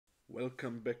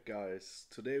Welcome back, guys.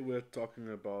 Today we're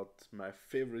talking about my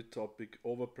favorite topic,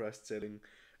 overpriced selling,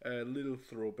 a little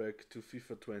throwback to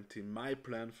FIFA 20, my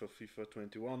plan for FIFA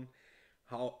 21,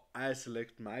 how I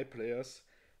select my players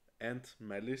and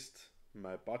my list,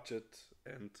 my budget,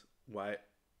 and why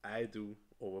I do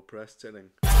overpriced selling.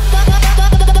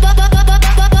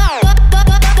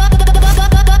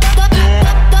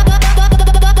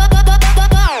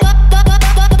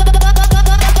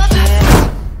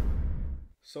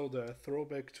 So the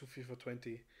throwback to FIFA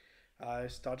 20. I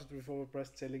started with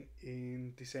overpriced selling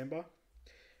in December.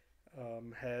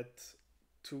 Had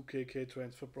 2kk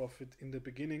transfer profit in the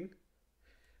beginning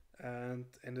and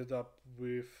ended up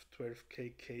with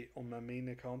 12kk on my main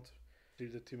account till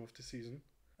the team of the season.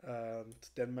 And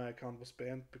then my account was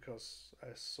banned because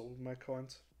I sold my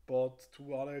coins. Bought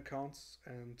two other accounts,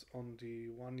 and on the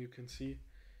one you can see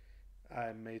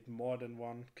I made more than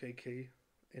 1kk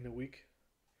in a week.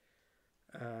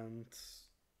 And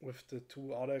with the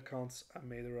two other accounts I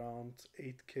made around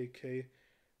 8kk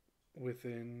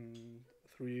within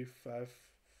 3-5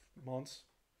 months.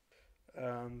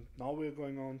 And now we're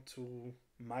going on to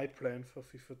my plan for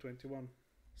FIFA 21.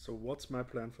 So what's my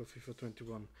plan for FIFA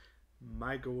 21?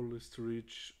 My goal is to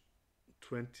reach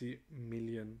 20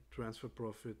 million transfer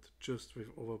profit just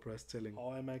with overpriced selling.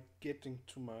 How am I getting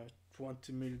to my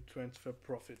 20 million transfer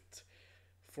profit?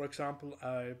 For example,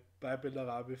 I buy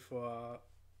Belarabi for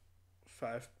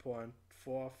 5.4,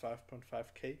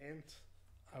 5.5k and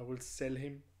I will sell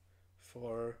him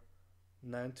for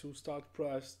 9.2 start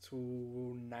price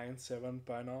to 9.7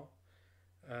 by now,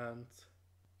 and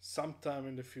sometime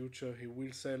in the future he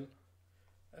will sell,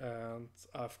 and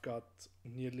I've got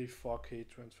nearly 4k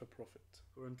transfer profit.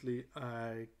 Currently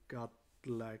I got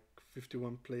like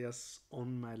 51 players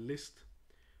on my list.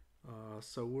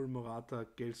 Saul, Morata,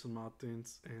 Gelson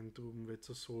Martins and Ruben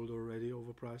Wezer sold already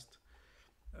overpriced,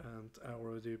 and I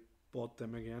already bought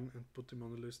them again and put them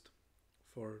on the list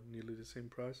for nearly the same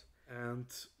price. And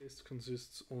this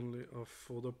consists only of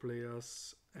fodder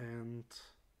players and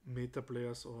meta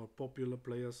players or popular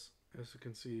players. As you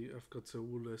can see, I've got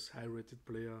Saul as high rated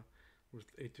player with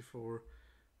 84,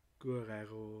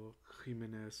 Guerrero,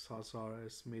 Jimenez, Hazard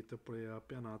as meta player,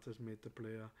 Bernat as meta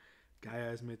player,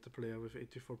 Gaia as meta player with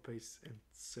 84 pace and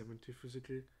 70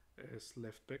 physical as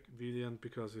left back. Willian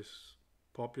because he's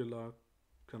popular,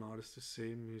 Canal is the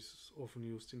same, he's often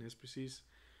used in SBCs.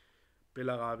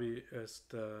 Belarabi as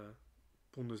the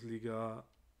Bundesliga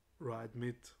right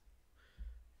mid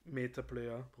meta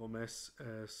player. Promes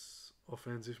as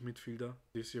offensive midfielder.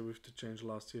 This year with the change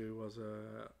last year he was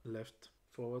a left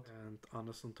forward. And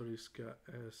Anderson Talisca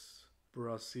as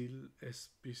Brazil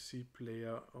SBC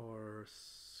player or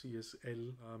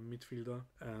CSL midfielder.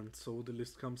 And so the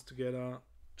list comes together.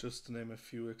 Just to name a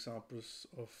few examples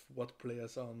of what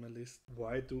players are on my list.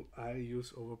 Why do I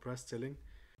use overpriced selling?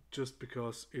 Just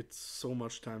because it's so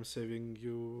much time saving.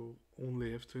 You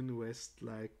only have to invest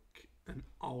like an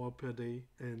hour per day,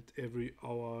 and every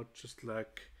hour just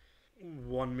like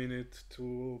 1 minute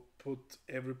to put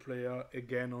every player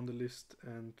again on the list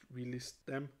and relist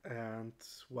them. And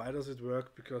why does it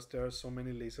work? Because there are so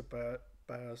many laser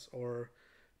buyers or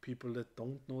people that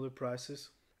don't know the prices,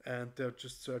 and they're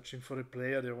just searching for the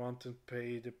player they want to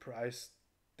pay the price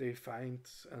they find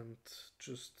and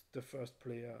just the first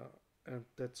player. And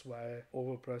that's why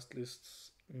overpriced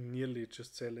lists nearly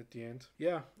just sell at the end.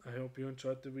 Yeah, I hope you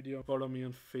enjoyed the video. Follow me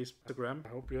on Facebook, Instagram. I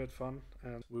hope you had fun,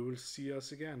 and we will see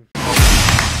us again.